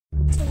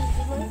Turn to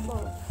my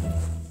phone.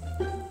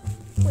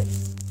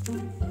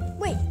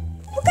 Wait.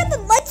 What kind of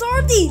lights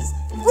are these?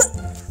 What?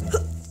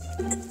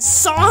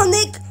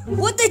 Sonic,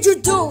 what did you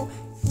do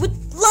with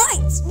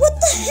lights? What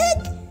the heck?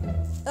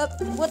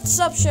 What's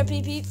up,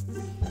 Sheppy Peep?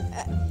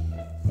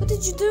 What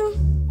did you do?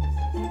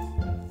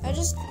 I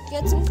just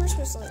got some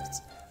Christmas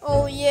lights.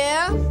 Oh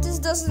yeah? This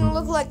doesn't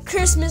look like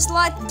Christmas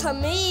light to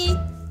me.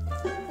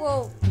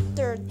 Whoa,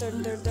 they're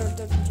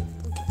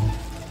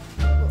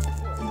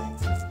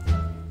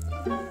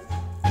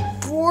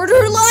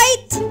border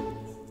light?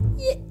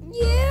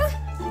 Yeah?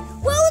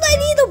 Why would I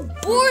need a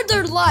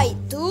border light,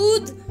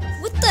 dude?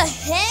 What the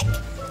heck?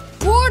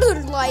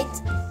 Border light?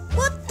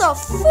 What the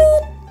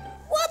food?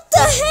 What the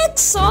heck,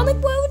 Sonic?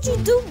 Why would you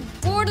do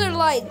border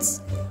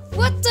lights?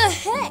 What the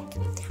heck?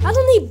 I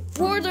don't need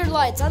border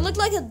lights. I look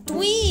like a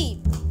dweeb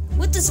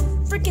with this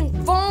freaking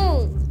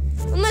phone.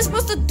 What am I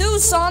supposed to do,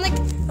 Sonic?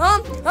 Huh?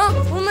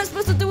 What am I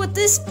supposed to do with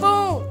this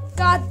phone?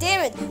 God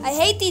damn it. I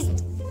hate these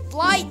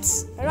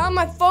lights around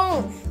my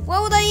phone. Why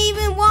would I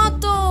even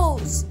want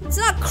those? It's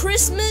not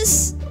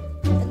Christmas.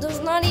 And there's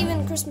not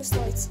even Christmas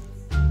lights.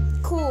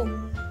 Cool.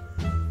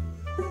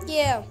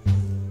 Yeah.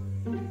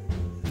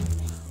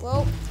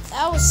 Well,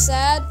 that was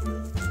sad.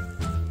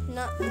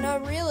 Not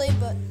really,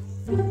 but